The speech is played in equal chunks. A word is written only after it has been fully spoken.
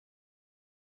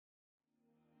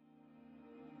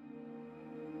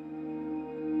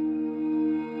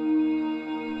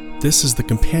This is the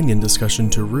companion discussion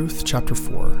to Ruth, chapter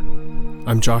 4.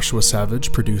 I'm Joshua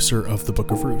Savage, producer of the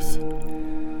Book of Ruth.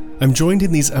 I'm joined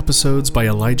in these episodes by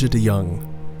Elijah DeYoung,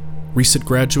 recent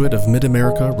graduate of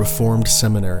Mid-America Reformed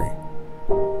Seminary.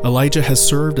 Elijah has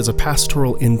served as a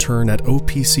pastoral intern at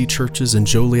OPC churches in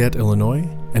Joliet, Illinois,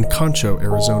 and Concho,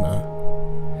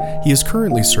 Arizona. He is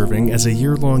currently serving as a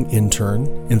year-long intern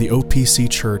in the OPC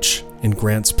church in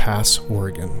Grants Pass,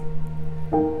 Oregon.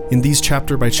 In these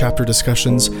chapter-by-chapter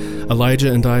discussions,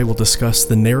 Elijah and I will discuss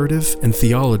the narrative and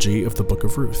theology of the Book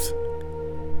of Ruth.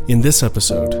 In this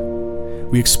episode,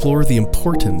 we explore the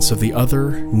importance of the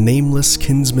other, nameless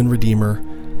kinsman redeemer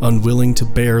unwilling to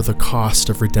bear the cost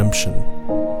of redemption,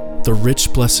 the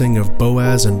rich blessing of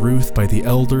Boaz and Ruth by the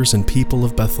elders and people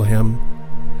of Bethlehem,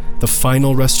 the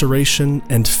final restoration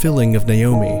and filling of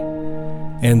Naomi,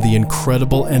 and the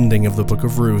incredible ending of the Book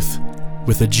of Ruth,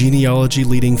 with a genealogy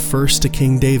leading first to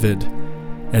King David,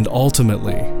 and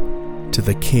ultimately to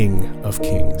the King of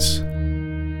Kings.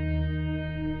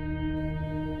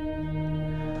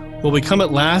 Well, we come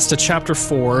at last to chapter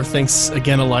 4. Thanks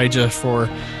again, Elijah, for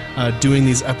doing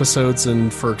these episodes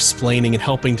and for explaining and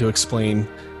helping to explain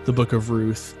the Book of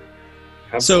Ruth.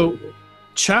 Absolutely. So,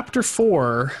 chapter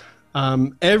 4,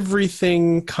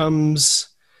 everything comes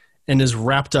and is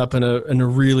wrapped up in a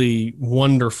really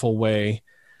wonderful way.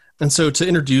 And so to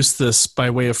introduce this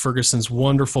by way of Ferguson's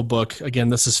wonderful book, again,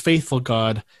 this is Faithful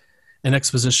God, an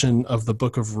exposition of the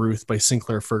Book of Ruth by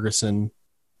Sinclair Ferguson.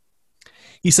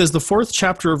 He says, the fourth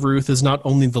chapter of Ruth is not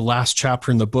only the last chapter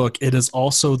in the book, it is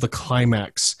also the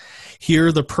climax.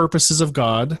 Here, the purposes of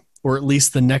God, or at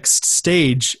least the next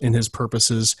stage in his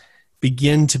purposes,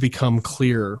 begin to become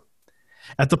clear.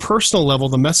 At the personal level,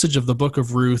 the message of the Book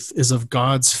of Ruth is of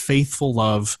God's faithful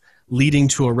love leading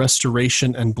to a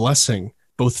restoration and blessing,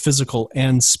 both physical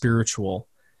and spiritual.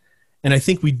 And I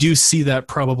think we do see that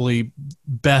probably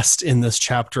best in this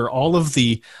chapter. All of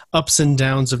the ups and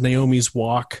downs of Naomi's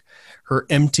walk, her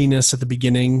emptiness at the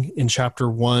beginning in chapter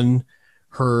 1,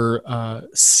 her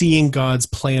seeing God's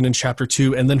plan in chapter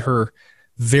 2, and then her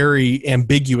very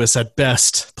ambiguous at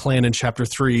best plan in chapter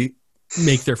 3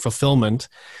 make their fulfillment.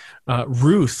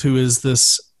 Ruth, who is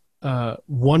this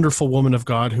wonderful woman of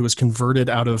God who was converted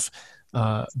out of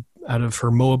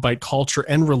her Moabite culture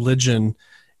and religion,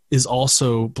 is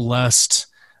also blessed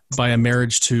by a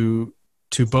marriage to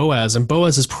Boaz. And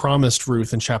Boaz has promised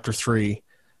Ruth in chapter 3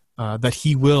 that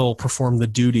he will perform the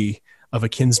duty of a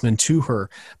kinsman to her.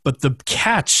 But the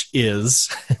catch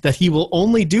is that he will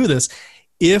only do this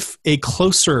if a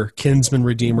closer kinsman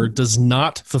redeemer does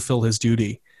not fulfill his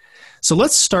duty. So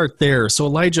let's start there. So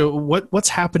Elijah, what's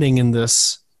happening in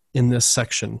this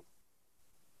section?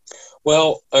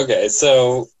 Well, okay,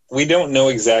 so we don't know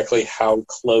exactly how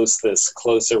close this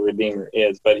closer redeemer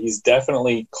is, but he's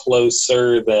definitely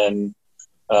closer than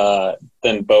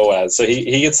Boaz. So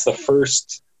he gets the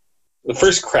first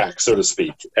crack, so to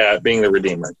speak, at being the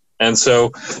redeemer. And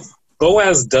so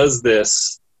Boaz does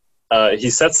this.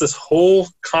 He sets this whole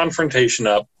confrontation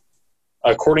up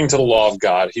according to the law of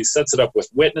God. He sets it up with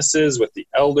witnesses, with the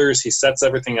elders. He sets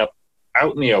everything up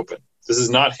out in the open. This is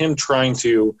not him trying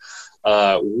to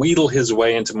wheedle his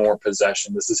way into more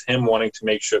possession. This is him wanting to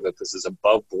make sure that this is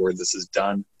above board. This is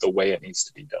done the way it needs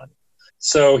to be done.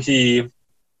 So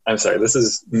I'm sorry, this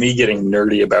is me getting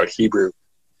nerdy about Hebrew.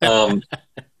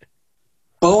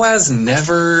 Boaz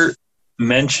never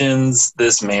mentions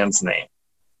this man's name.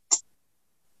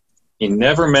 He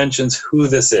never mentions who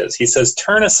this is. He says,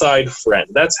 turn aside, friend.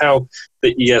 That's how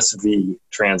the ESV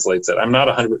translates it. I'm not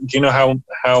 100%. Do you know how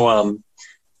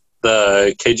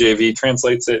the KJV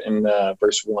translates it in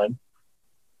verse 1?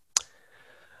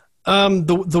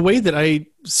 The way that I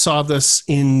saw this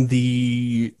in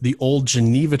the old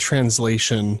Geneva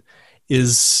translation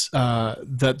is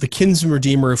that the kinsman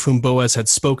redeemer of whom Boaz had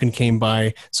spoken came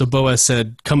by. So Boaz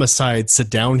said, come aside,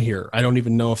 sit down here. I don't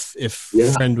even know if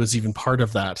friend was even part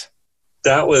of that.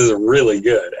 That was really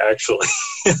good, actually,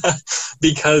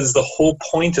 because the whole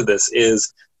point of this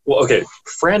is, well, okay,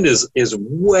 friend is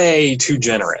way too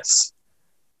generous.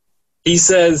 He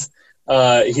says,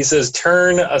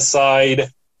 turn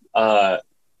aside, Poloni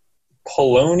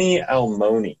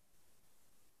Almoni,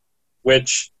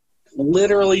 which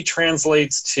literally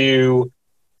translates to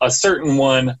a certain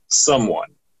one, someone.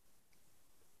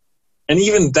 And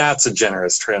even that's a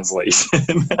generous translation.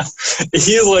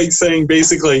 He's like saying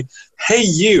basically, hey,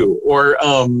 you, or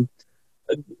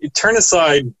turn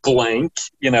aside blank,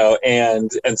 and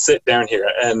sit down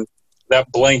here. And that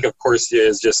blank, of course,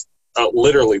 is just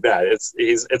literally that.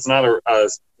 It's not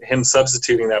him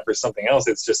substituting that for something else.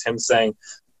 It's just him saying,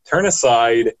 turn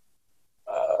aside,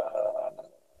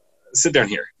 sit down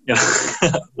here.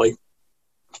 Like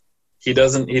He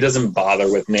doesn't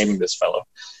bother with naming this fellow.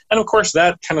 And of course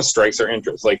that kind of strikes our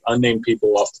interest, like unnamed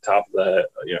people off the top of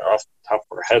off the top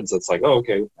of our heads. It's like, oh,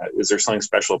 okay, is there something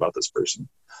special about this person?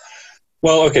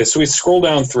 Well, okay, so we scroll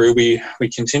down through, we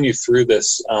continue through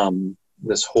this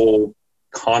this whole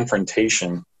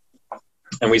confrontation,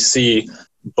 and we see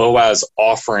Boaz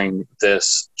offering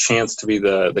this chance to be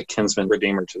the kinsman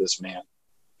redeemer to this man.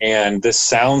 And this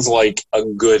sounds like a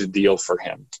good deal for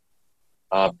him.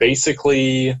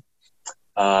 Basically,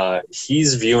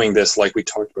 he's viewing this, like we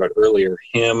talked about earlier,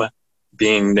 him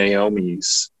being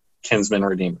Naomi's kinsman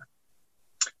redeemer.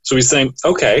 So he's saying,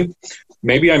 okay,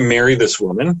 maybe I marry this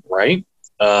woman, right?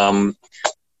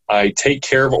 I take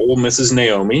care of old Mrs.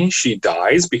 Naomi. She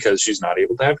dies because she's not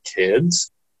able to have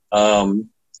kids.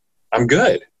 I'm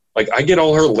good. Like, I get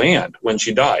all her land when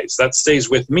she dies. That stays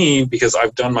with me because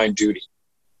I've done my duty.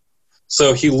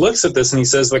 So he looks at this and he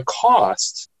says the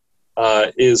cost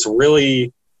is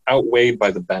really outweighed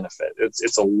by the benefit.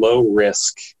 It's a low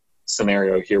risk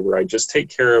scenario here where I just take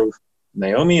care of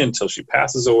Naomi until she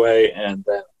passes away, and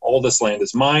then all this land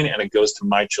is mine and it goes to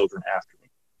my children after me.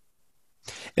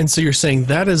 And so you're saying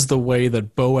that is the way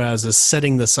that Boaz is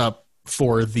setting this up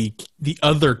for the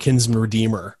other kinsman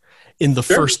redeemer in the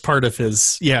first part of his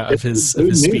speech.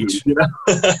 You know?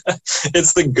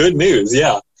 It's the good news,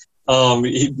 yeah.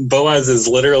 Boaz is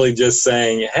literally just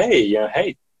saying,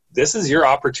 hey, this is your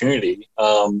opportunity.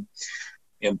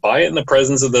 Buy it in the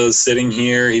presence of those sitting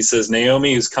here. He says,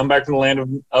 Naomi, who's come back from the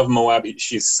land of Moab,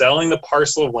 she's selling the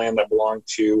parcel of land that belonged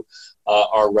to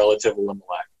our relative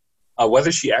Elimelech.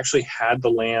 Whether she actually had the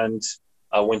land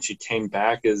when she came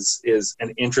back is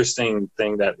an interesting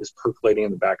thing that is percolating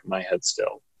in the back of my head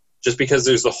still. Just because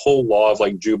there's the whole law of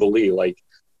like Jubilee, like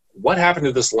what happened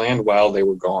to this land while they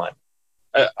were gone?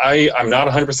 I'm not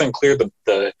 100% clear.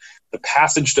 The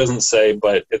passage doesn't say,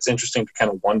 but it's interesting to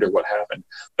kind of wonder what happened.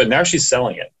 But now she's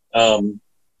selling it.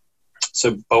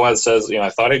 So Boaz says, I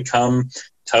thought I'd come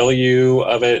tell you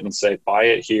of it and say, buy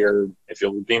it here. If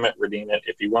you'll redeem it, redeem it.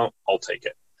 If you won't, I'll take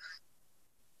it.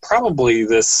 Probably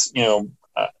this, Poloni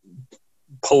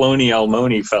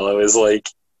Almoni fellow is like,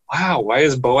 wow, why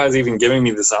is Boaz even giving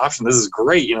me this option? This is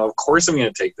great. Of course I'm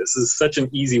going to take this. This is such an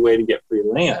easy way to get free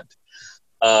land.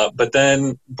 But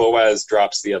then Boaz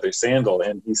drops the other sandal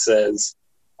and he says,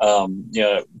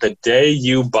 the day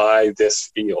you buy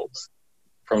this field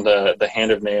from the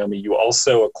hand of Naomi, you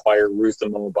also acquire Ruth the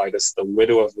Moabitess, the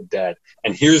widow of the dead.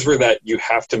 And here's where that you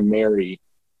have to marry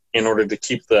in order to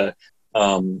keep the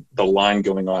line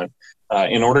going on,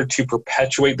 in order to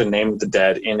perpetuate the name of the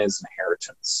dead in his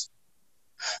inheritance.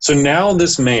 So now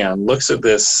this man looks at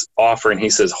this offer and he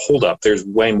says, hold up, there's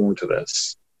way more to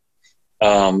this.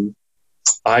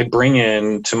 I bring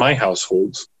in to my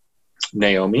household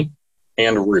Naomi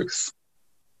and Ruth.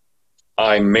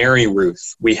 I marry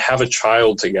Ruth. We have a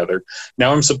child together.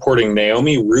 Now I'm supporting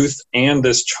Naomi, Ruth, and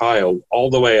this child all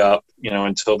the way up,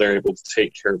 until they're able to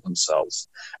take care of themselves.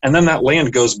 And then that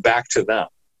land goes back to them.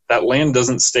 That land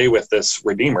doesn't stay with this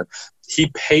redeemer.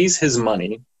 He pays his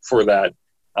money for that,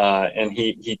 and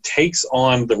he takes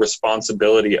on the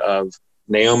responsibility of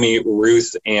Naomi,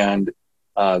 Ruth, and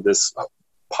this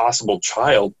possible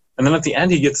child, and then at the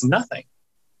end he gets nothing.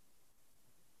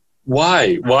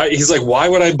 Why he's like, why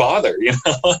would I bother? Yes.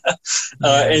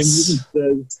 And he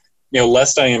says,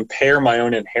 lest I impair my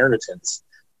own inheritance.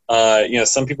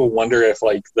 Some people wonder if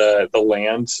like the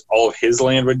land, all of his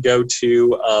land would go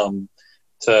to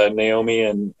Naomi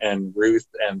and Ruth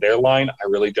and their line. I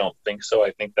really don't think so.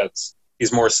 I think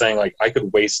he's more saying like, I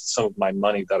could waste some of my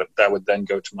money that would then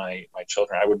go to my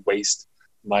children. I would waste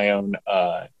my own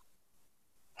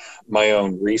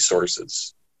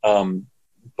resources.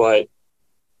 But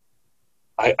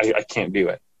I can't do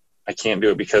it. I can't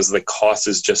do it because the cost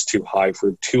is just too high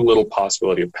for too little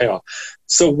possibility of payoff.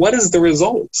 So what is the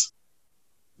result?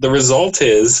 The result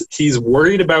is he's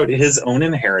worried about his own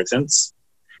inheritance.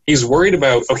 He's worried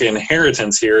about,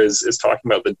 inheritance here is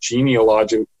talking about the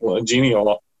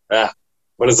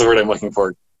what is the word I'm looking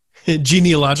for?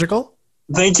 Genealogical?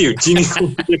 Thank you.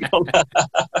 Genealogical.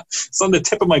 It's on the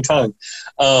tip of my tongue.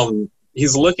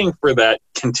 He's looking for that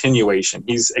continuation.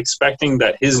 He's expecting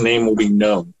that his name will be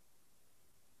known.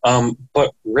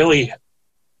 But really,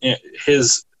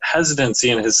 his hesitancy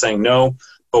and his saying, no,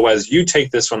 Boaz, you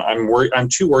take this one. I'm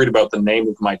too worried about the name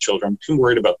of my children. I'm too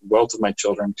worried about the wealth of my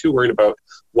children. I'm too worried about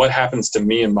what happens to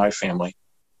me and my family.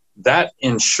 That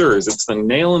ensures, it's the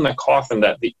nail in the coffin,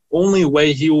 that the only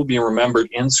way he will be remembered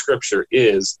in Scripture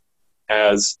is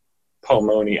as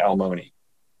Poloni Almoni.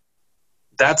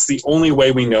 That's the only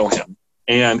way we know him.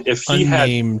 And if he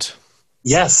unnamed.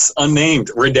 Yes, unnamed,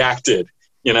 redacted.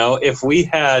 If we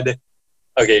had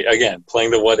okay, again,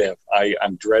 playing the what if.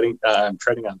 I'm dreading. I'm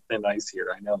treading on thin ice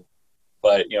here. I know,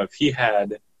 but if he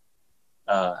had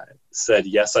said,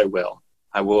 "Yes, I will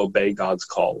obey God's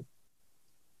call,"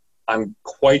 I'm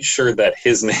quite sure that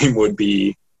his name would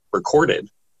be recorded.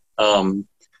 And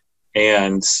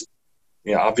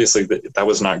obviously that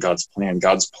was not God's plan.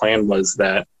 God's plan was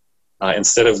that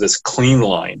instead of this clean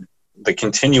line, the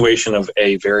continuation of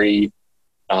a very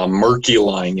murky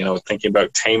line, thinking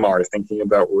about Tamar, thinking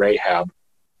about Rahab,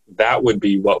 that would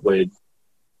be what would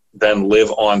then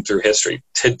live on through history.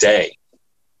 Today,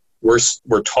 we're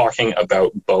talking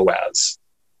about Boaz,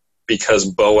 because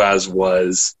Boaz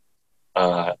was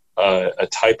a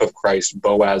type of Christ.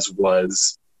 Boaz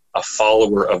was a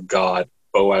follower of God.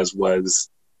 Boaz was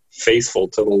faithful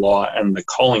to the law and the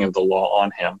calling of the law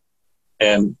on him.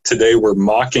 And today we're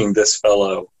mocking this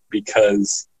fellow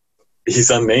because he's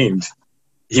unnamed.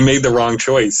 He made the wrong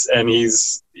choice, and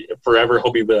he's forever,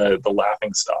 he'll be the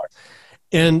laughing stock.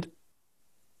 And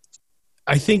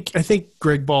I think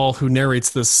Greg Ball, who narrates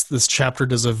this chapter,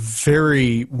 does a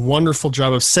very wonderful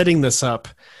job of setting this up.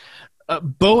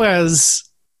 Boaz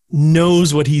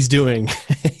knows what he's doing.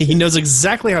 He knows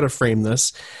exactly how to frame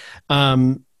this.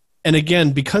 And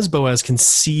again, because Boaz can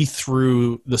see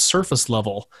through the surface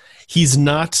level, he's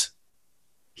not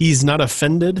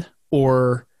offended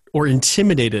or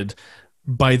intimidated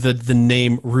by the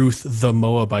name Ruth the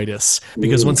Moabitess,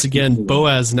 because once again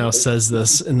Boaz now says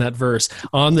this in that verse: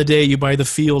 on the day you buy the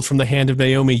field from the hand of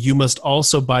Naomi, you must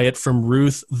also buy it from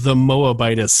Ruth the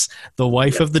Moabitess, the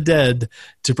wife of the dead,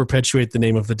 to perpetuate the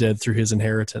name of the dead through his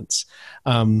inheritance.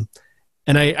 And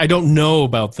I don't know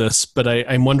about this, but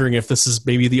I'm wondering if this is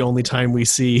maybe the only time we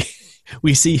see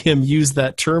him use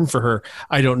that term for her.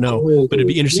 I don't know, but it'd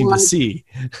be interesting to see.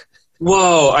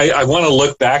 Whoa, I want to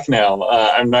look back now.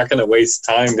 I'm not going to waste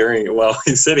time while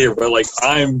we sit here, but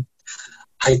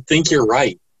I think you're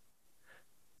right.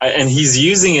 And he's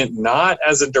using it not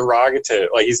as a derogative,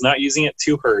 he's not using it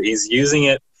to her. He's using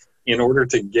it in order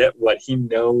to get what he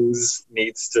knows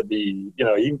needs to be,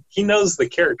 he knows the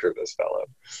character of this fellow.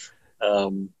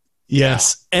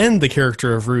 Yes, and the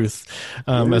character of Ruth,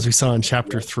 as we saw in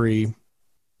chapter 3.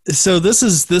 So this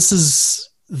is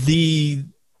the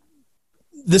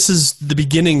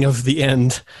beginning of the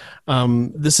end.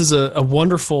 This is a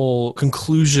wonderful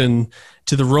conclusion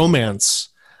to the romance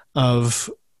of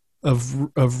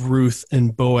Ruth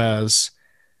and Boaz.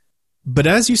 But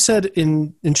as you said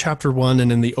in chapter 1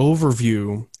 and in the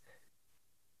overview,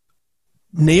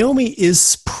 Naomi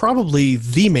is probably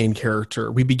the main character.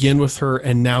 We begin with her,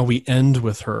 and now we end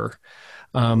with her.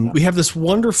 We have this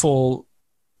wonderful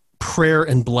prayer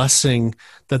and blessing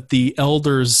that the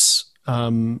elders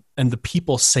and the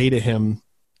people say to him,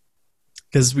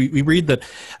 because we read that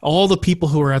all the people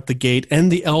who are at the gate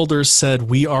and the elders said,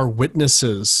 "We are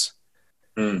witnesses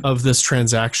of this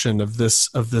transaction, of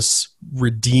this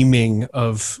redeeming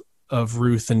of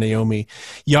Ruth and Naomi.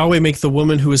 Yahweh, make the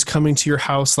woman who is coming to your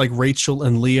house like Rachel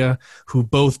and Leah, who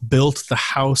both built the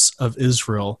house of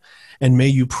Israel. And may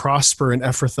you prosper in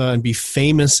Ephrathah and be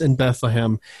famous in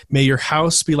Bethlehem. May your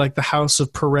house be like the house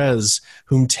of Perez,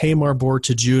 whom Tamar bore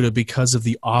to Judah, because of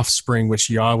the offspring which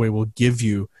Yahweh will give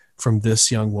you from this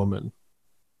young woman."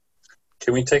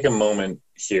 Can we take a moment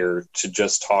here to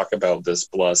just talk about this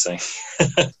blessing?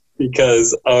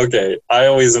 Because, I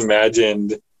always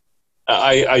imagined,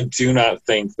 I do not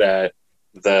think that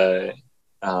the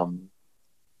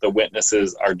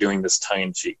witnesses are doing this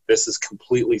tongue-in-cheek. This is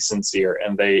completely sincere,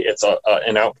 and it's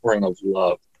an outpouring of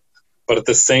love. But at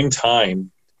the same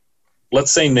time,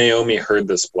 let's say Naomi heard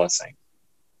this blessing.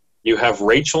 You have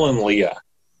Rachel and Leah,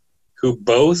 who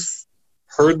both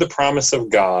heard the promise of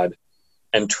God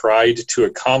and tried to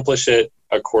accomplish it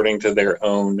according to their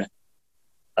own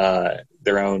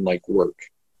work.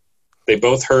 They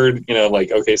both heard,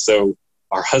 okay, so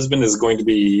our husband is going to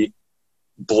be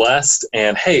blessed,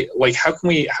 and hey, how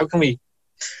can we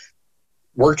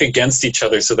work against each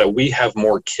other so that we have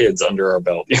more kids under our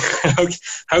belt?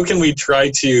 How can we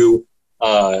try to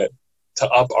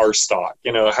up our stock?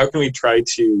 How can we try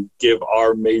to give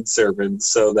our maidservants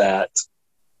so that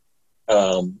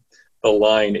the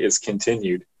line is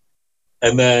continued?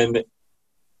 And then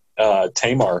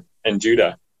Tamar and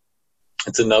Judah.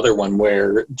 It's another one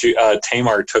where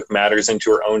Tamar took matters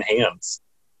into her own hands.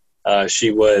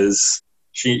 She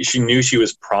knew she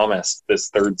was promised this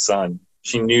third son.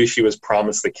 She knew she was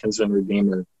promised the kinsman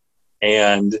redeemer,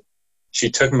 and she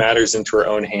took matters into her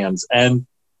own hands. And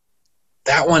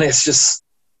that one is just,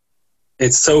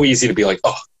 it's so easy to be like,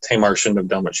 oh, Tamar shouldn't have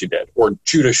done what she did, or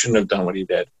Judah shouldn't have done what he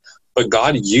did. But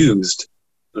God used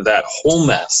that whole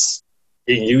mess.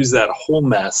 He used that whole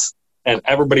mess and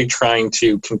everybody trying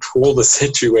to control the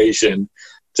situation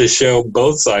to show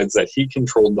both sides that he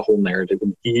controlled the whole narrative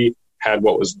and he had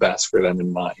what was best for them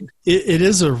in mind. It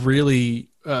is a really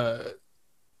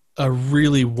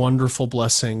wonderful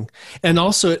blessing. And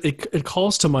also it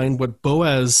calls to mind what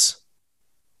Boaz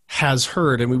has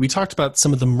heard. I mean, we talked about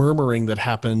some of the murmuring that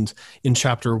happened in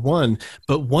chapter 1,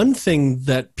 but one thing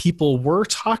that people were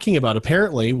talking about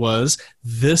apparently was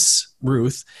this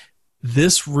Ruth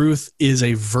is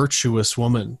a virtuous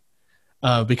woman.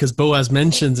 Because Boaz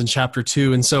mentions in chapter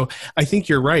 2. And so I think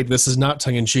you're right. This is not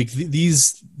tongue in cheek.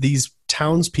 These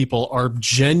townspeople are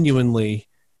genuinely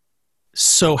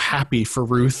so happy for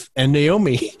Ruth and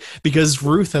Naomi because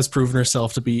Ruth has proven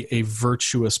herself to be a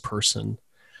virtuous person.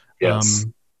 Yes.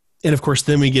 And of course,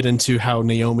 then we get into how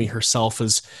Naomi herself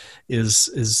is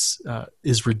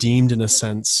redeemed in a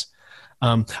sense.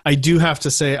 I do have to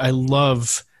say, I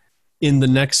love in the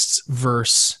next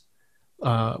verse,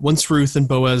 once Ruth and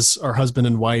Boaz are husband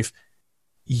and wife,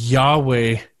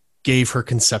 Yahweh gave her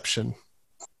conception.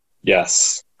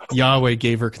 Yes. Yahweh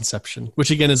gave her conception, which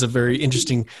again is a very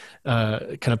interesting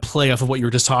kind of play off of what you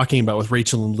were just talking about with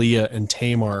Rachel and Leah and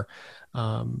Tamar.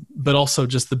 But also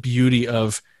just the beauty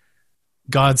of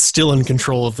God's still in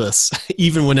control of this,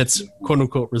 even when it's quote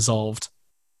unquote resolved.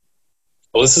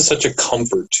 Well, this is such a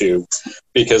comfort too,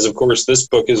 because of course this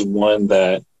book is one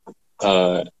that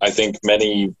I think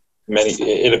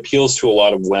it appeals to a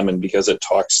lot of women because it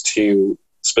talks to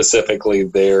specifically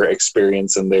their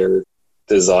experience and their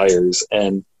desires.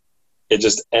 And it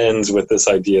just ends with this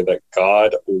idea that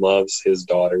God loves his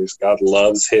daughters. God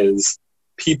loves his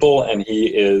people, and he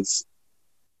is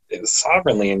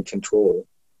sovereignly in control.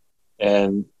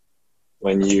 And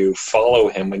when you follow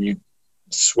him, when you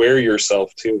swear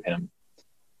yourself to him,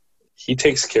 he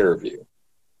takes care of you.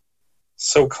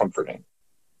 So comforting.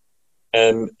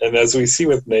 And as we see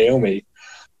with Naomi,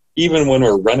 even when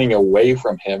we're running away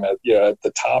from him at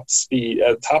the top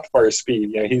of our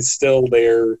speed, he's still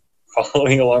there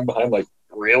following along behind, like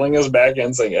reeling us back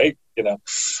in, saying, "Hey,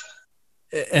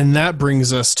 And that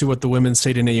brings us to what the women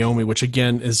say to Naomi, which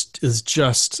again is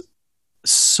just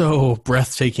so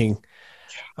breathtaking.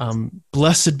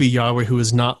 Blessed be Yahweh, who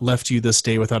has not left you this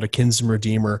day without a kinsman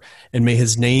redeemer, and may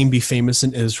his name be famous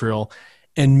in Israel,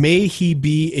 and may he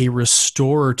be a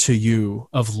restorer to you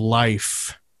of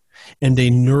life and a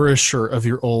nourisher of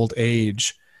your old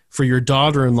age. For your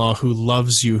daughter-in-law who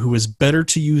loves you, who is better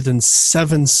to you than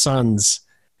 7 sons,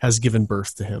 has given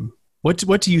birth to him."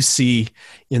 What do you see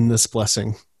in this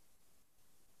blessing?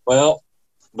 Well,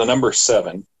 the number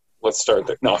 7. Let's start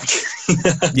there. No, I'm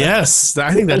kidding. Yes,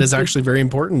 I think that is actually very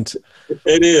important.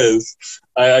 It is.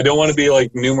 I don't want to be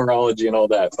like numerology and all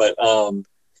that, but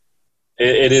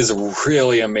it is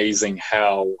really amazing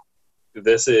how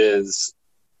this is.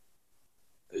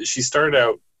 She started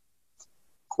out,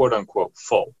 quote unquote,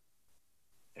 full.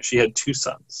 She had 2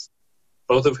 sons,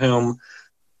 both of whom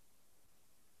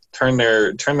turned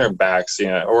their backs,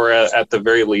 or at the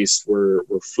very least were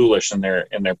foolish in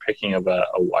their picking of a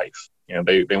wife.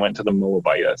 They went to the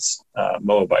Moabites,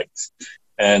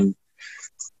 and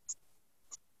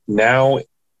now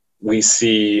we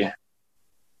see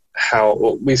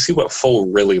what full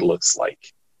really looks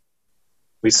like.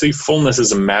 We see fullness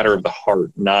as a matter of the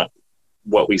heart, not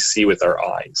what we see with our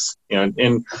eyes.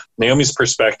 In Naomi's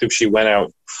perspective, she went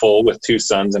out full with 2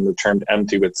 sons and returned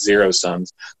empty with 0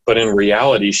 sons. But in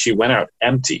reality, she went out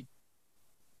empty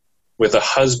with a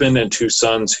husband and 2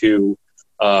 sons who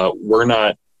were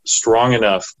not strong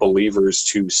enough believers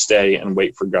to stay and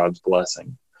wait for God's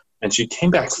blessing. And she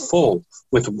came back full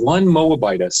with 1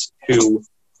 Moabitess who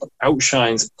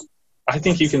outshines. I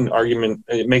think you can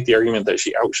make the argument that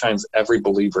she outshines every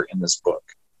believer in this book.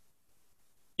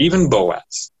 Even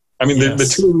Boaz. I mean, yes. The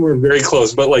 2 of them were very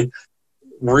close, but like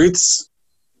Ruth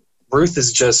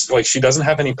is just like, she doesn't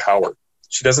have any power.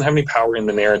 She doesn't have any power in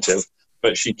the narrative,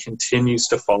 but she continues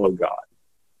to follow God.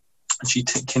 She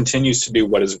continues to do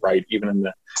what is right, even in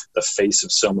the face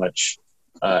of so much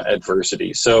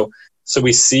adversity. So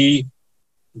we see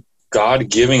God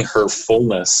giving her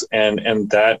fullness, and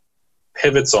that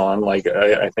pivots on, like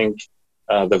I think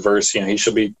the verse, he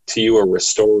shall be to you a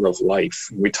restorer of life.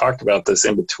 We talked about this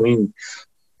in between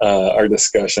our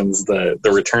discussions, the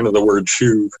return of the word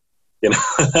shuv.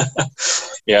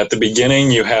 At the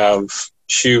beginning you have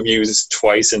shuv used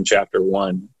twice in chapter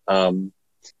 1.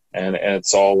 And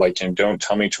it's all like, don't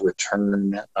tell me to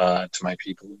return to my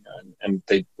people. And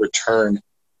they return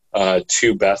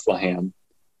to Bethlehem.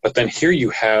 But then here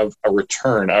you have a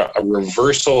return, a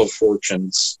reversal of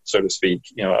fortunes, so to speak,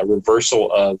 a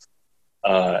reversal of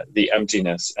the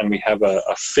emptiness. And we have a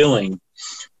filling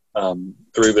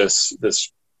through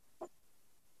this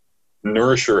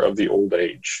nourisher of the old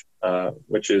age,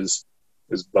 which is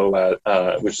Boaz,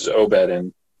 which is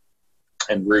Obed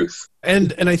and Ruth.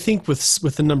 And I think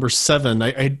with the number 7,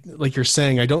 I like you're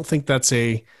saying, I don't think that's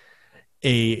a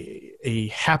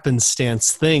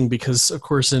happenstance thing, because of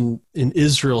course in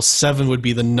Israel 7 would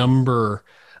be the number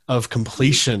of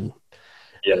completion.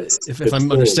 Yes, if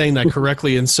I'm understanding that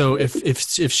correctly. And so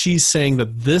if she's saying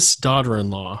that this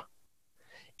daughter-in-law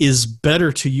is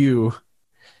better to you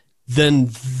than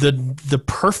the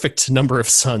perfect number of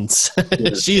sons,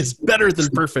 yes. She is better than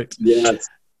perfect. Yes.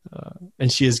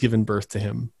 And she has given birth to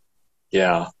him.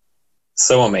 Yeah.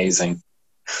 So amazing.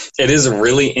 It is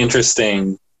really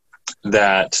interesting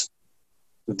that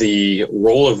the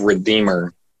role of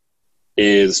Redeemer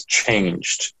is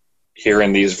changed here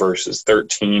in these verses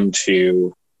 13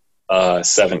 to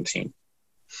 17.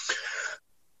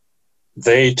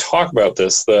 They talk about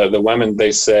this. The women,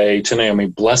 they say to Naomi,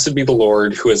 "Blessed be the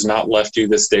Lord who has not left you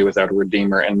this day without a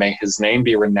Redeemer, and may his name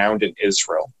be renowned in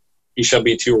Israel. He shall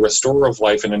be to you a restorer of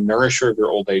life and a nourisher of your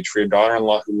old age. For your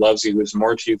daughter-in-law who loves you, who is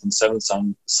more to you than 7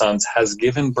 sons, has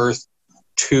given birth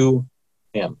to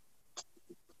him."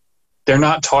 They're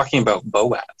not talking about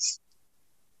Boaz.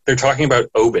 They're talking about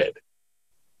Obed.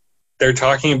 They're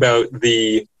talking about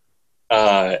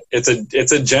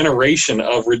it's a generation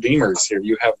of redeemers here.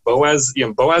 You have Boaz.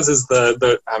 Boaz is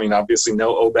the obviously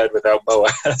no Obed without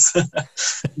Boaz,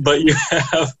 but you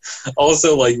have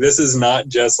also, like, this is not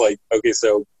just like, okay,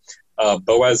 so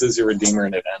Boaz is your redeemer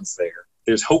and it ends there.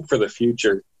 There's hope for the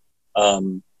future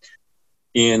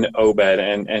in Obed,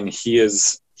 and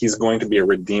he's going to be a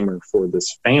redeemer for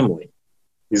this family.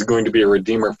 He's going to be a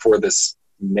redeemer for this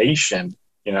nation,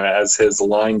 as his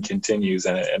line continues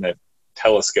and it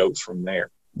telescopes from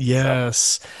there.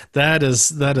 Yes, so. That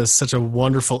is such a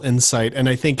wonderful insight, and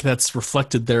I think that's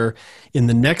reflected there in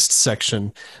the next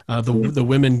section. The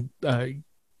women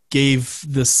gave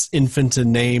this infant a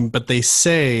name, but they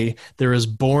say there is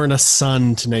born a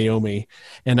son to Naomi.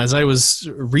 And as I was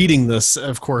reading this,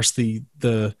 of course,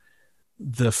 the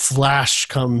flash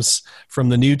comes from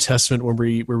the New Testament where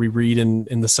we read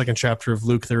in the 2nd chapter of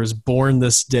Luke, there is born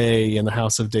this day in the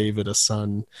house of David a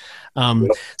son.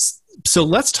 Yep. So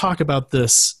let's talk about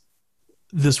this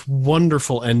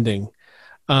wonderful ending,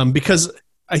 because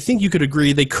I think you could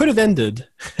agree they could have ended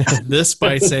this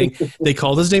by saying they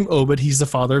called his name Obed. He's the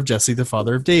father of Jesse, the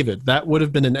father of David. That would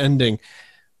have been an ending.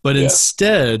 But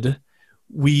instead,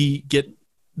 we get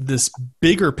this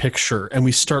bigger picture, and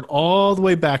we start all the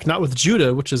way back, not with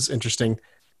Judah, which is interesting,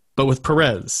 but with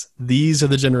Perez. These are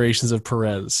the generations of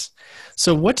Perez.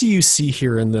 So what do you see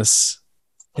here in this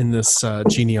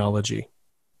genealogy?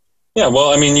 Yeah,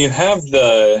 well, you have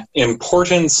the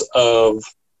importance of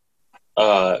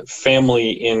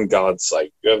family in God's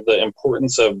sight. You have the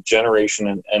importance of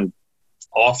generation and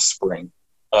offspring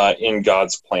in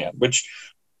God's plan, which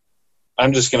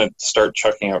I'm just going to start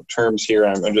chucking out terms here.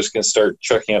 I'm just going to start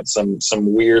chucking out some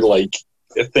weird, like,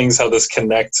 things, how this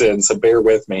connects in, so bear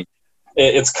with me.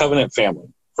 It's covenant family,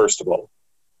 first of all.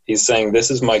 He's saying,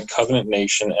 this is my covenant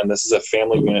nation, and this is a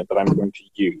family unit that I'm going to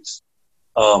use.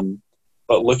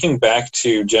 But looking back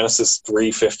to Genesis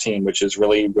 3:15, which is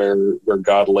really where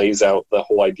God lays out the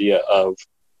whole idea of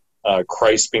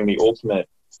Christ being the ultimate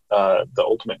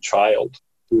child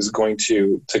who's going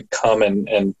to come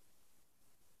and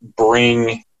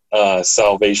bring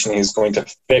salvation. He's going to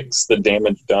fix the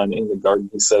damage done in the garden.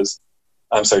 He says,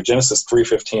 Genesis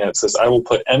 3:15, it says, "I will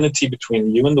put enmity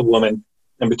between you and the woman,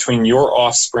 and between your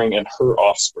offspring and her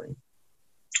offspring."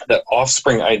 That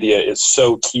offspring idea is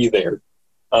so key there.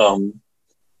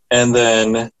 And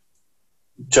then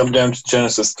jump down to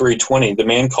Genesis 3:20. The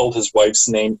man called his wife's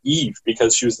name Eve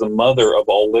because she was the mother of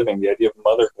all living. The idea of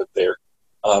motherhood there,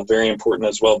 very important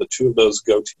as well. The two of those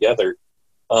go together.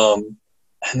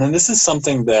 And then this is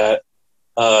something that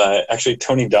actually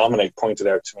Tony Dominic pointed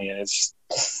out to me, and it's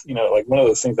just, like one of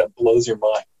those things that blows your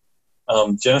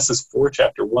mind. Genesis 4,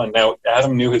 chapter 1. Now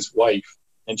Adam knew his wife,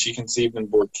 and she conceived and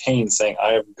bore Cain, saying,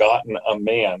 "I have gotten a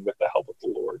man with the help of the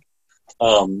Lord."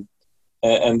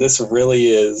 And this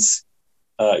really is,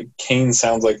 Cain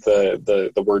sounds like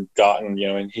the word gotten,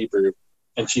 in Hebrew.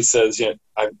 And she says,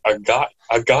 I've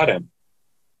got him.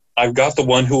 I've got the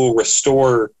one who will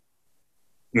restore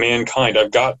mankind.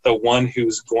 I've got the one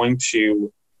who's going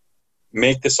to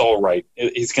make this all right.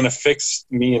 He's going to fix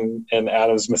me and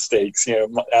Adam's mistakes,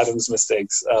 Adam's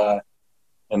mistakes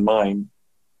and mine.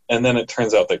 And then it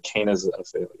turns out that Cain is a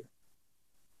failure.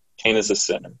 Cain is a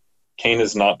sinner. Cain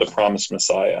is not the promised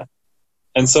Messiah.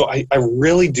 And so I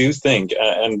really do think,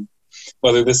 and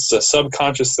whether this is a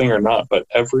subconscious thing or not, but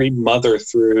every mother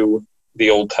through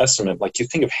the Old Testament, like you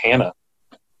think of Hannah,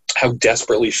 how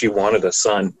desperately she wanted a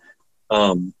son.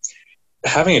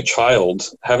 Having a child,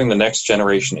 having the next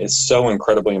generation is so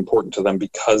incredibly important to them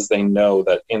because they know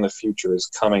that in the future is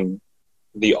coming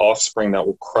the offspring that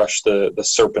will crush the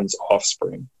serpent's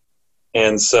offspring.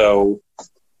 And so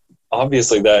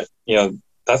obviously that,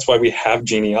 that's why we have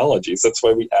genealogies. That's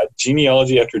why we add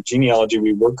genealogy after genealogy.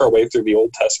 We work our way through the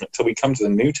Old Testament till we come to the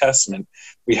New Testament.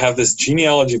 We have this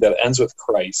genealogy that ends with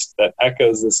Christ, that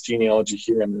echoes this genealogy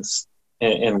here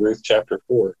in Ruth chapter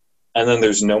 4. And then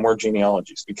there's no more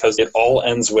genealogies because it all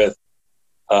ends with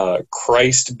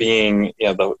Christ being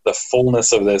the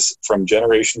fullness of this from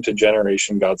generation to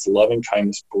generation, God's loving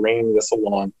kindness bringing this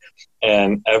along,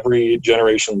 and every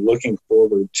generation looking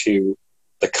forward to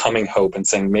the coming hope and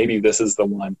saying, maybe this is the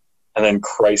one. And then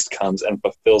Christ comes and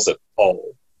fulfills it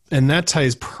all. And that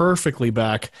ties perfectly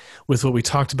back with what we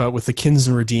talked about with the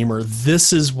kinsman redeemer.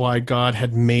 This is why God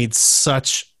had made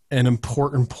such an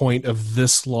important point of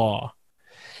this law.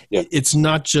 Yeah. It's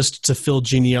not just to fill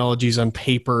genealogies on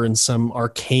paper in some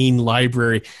arcane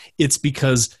library. It's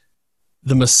because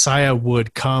the Messiah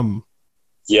would come.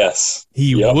 Yes.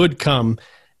 He would come,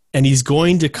 and he's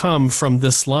going to come from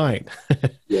this line.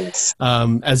 Yes.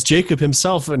 As Jacob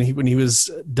himself, when he was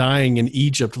dying in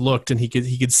Egypt, looked, and he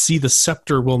could see the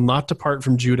scepter will not depart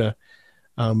from Judah.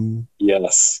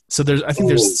 Yes. So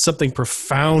there's something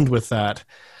profound with that.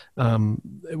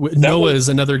 Noah is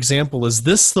another example. Is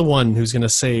this the one who's going to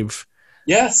save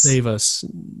us?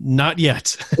 Not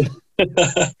yet.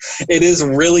 It is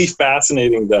really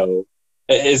fascinating, though.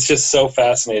 It's just so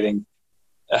fascinating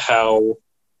how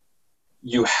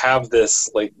you have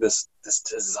this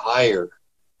desire,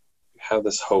 you have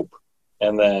this hope,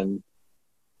 and then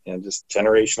just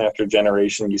generation after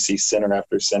generation, you see sinner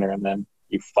after sinner, and then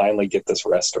you finally get this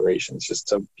restoration. It's just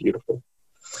so beautiful.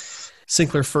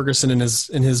 Sinclair Ferguson in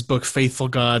his book Faithful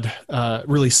God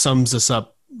really sums this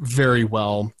up very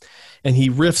well, and he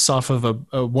riffs off of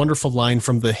a wonderful line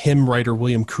from the hymn writer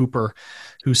William Cooper,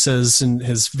 who says in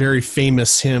his very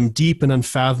famous hymn, "Deep and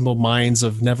unfathomable minds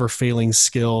of never failing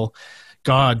skill,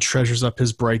 God treasures up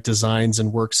his bright designs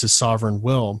and works his sovereign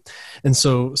will." And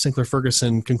so Sinclair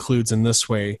Ferguson concludes in this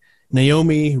way: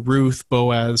 Naomi, Ruth,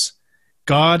 Boaz,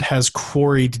 God has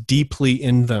quarried deeply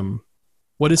in them.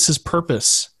 What is his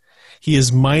purpose? He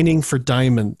is mining for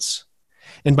diamonds.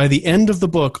 And by the end of the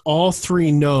book, all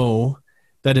three know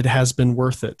that it has been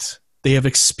worth it. They have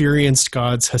experienced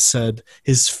God's hesed.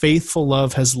 His faithful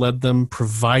love has led them,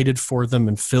 provided for them,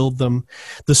 and filled them.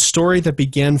 The story that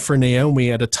began for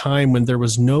Naomi at a time when there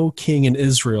was no king in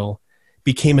Israel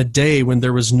became a day when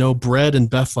there was no bread in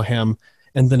Bethlehem,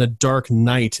 and then a dark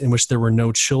night in which there were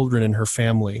no children in her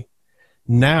family.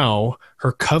 Now,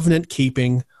 her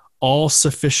covenant-keeping,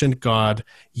 all-sufficient God,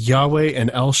 Yahweh and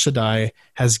El Shaddai,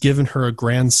 has given her a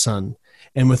grandson,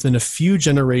 and within a few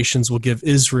generations will give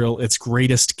Israel its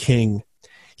greatest king.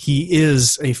 He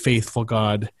is a faithful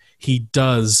God. He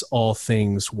does all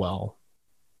things well.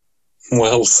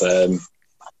 Well said.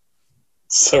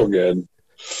 So good.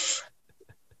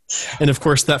 And of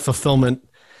course, that fulfillment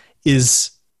is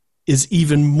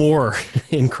even more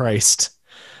in Christ.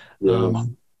 Yeah.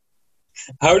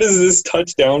 How does this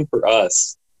touch down for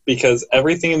us? Because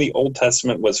everything in the Old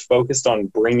Testament was focused on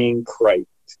bringing Christ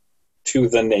to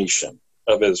the nation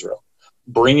of Israel,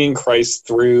 bringing Christ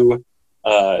through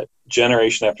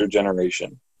generation after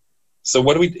generation. So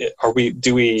what do we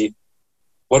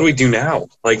do now?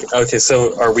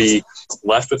 So are we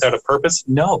left without a purpose?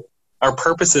 No. Our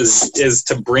purpose is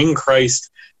to bring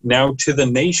Christ now to the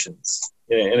nations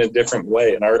in a different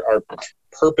way. And our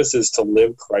purpose is to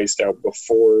live Christ out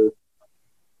before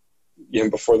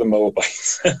the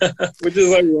Moabites, which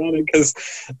is ironic because,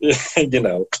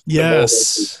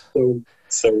 yes,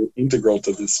 so integral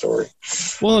to this story.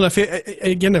 Well,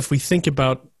 and if we think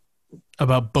about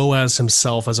Boaz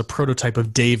himself as a prototype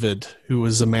of David, who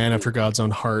was a man after God's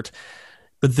own heart,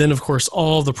 but then, of course,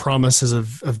 all the promises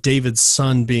of David's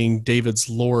son being David's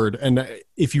Lord. And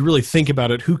if you really think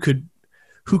about it, who could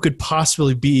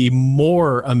possibly be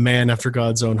more a man after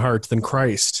God's own heart than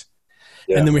Christ?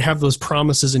 Yeah. And then we have those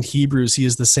promises in Hebrews. He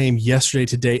is the same yesterday,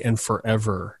 today, and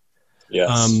forever. Yes.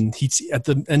 At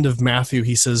the end of Matthew,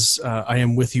 he says, I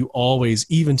am with you always,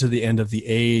 even to the end of the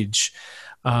age.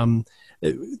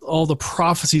 All the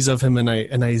prophecies of him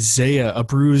in Isaiah, a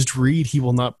bruised reed he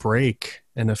will not break,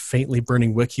 and a faintly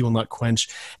burning wick he will not quench.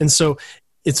 And so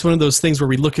it's one of those things where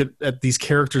we look at these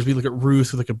characters, we look at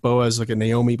Ruth, we look at Boaz, look at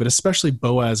Naomi, but especially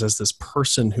Boaz as this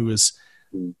person who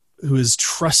is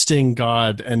trusting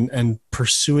God and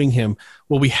pursuing him.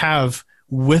 Well, we have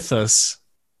with us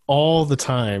all the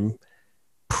time,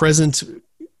 present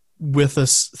with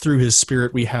us through his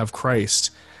Spirit, we have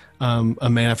Christ. a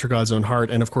man after God's own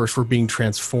heart. And of course, we're being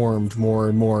transformed more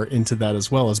and more into that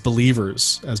as well, as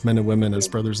believers, as men and women, as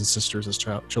brothers and sisters, as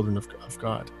children of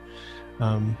God.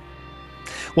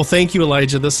 Well, thank you,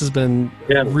 Elijah. This has been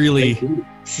really,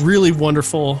 really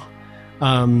wonderful.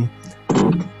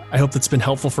 I hope that's been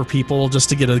helpful for people just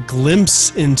to get a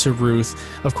glimpse into Ruth.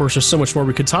 Of course, there's so much more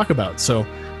we could talk about. So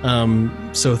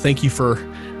thank you for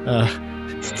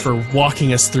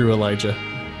walking us through, Elijah.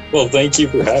 Well, thank you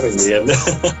for having me and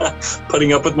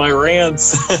putting up with my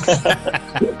rants.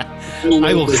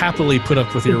 I will happily put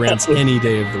up with your rants any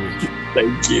day of the week.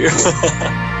 Thank you.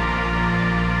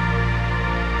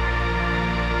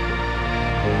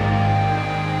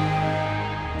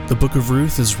 The Book of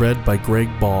Ruth is read by Greg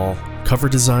Ball, cover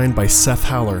design by Seth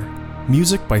Howler,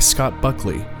 music by Scott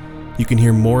Buckley. You can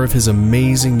hear more of his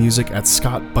amazing music at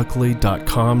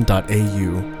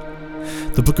scottbuckley.com.au.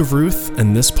 The Book of Ruth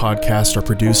and this podcast are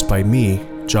produced by me,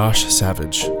 Josh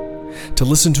Savage. To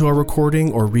listen to our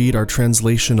recording or read our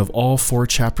translation of all 4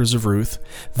 chapters of Ruth,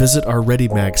 visit our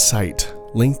ReadyMag site,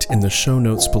 linked in the show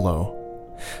notes below.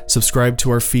 Subscribe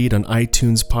to our feed on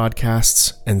iTunes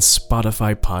Podcasts and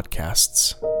Spotify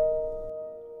Podcasts.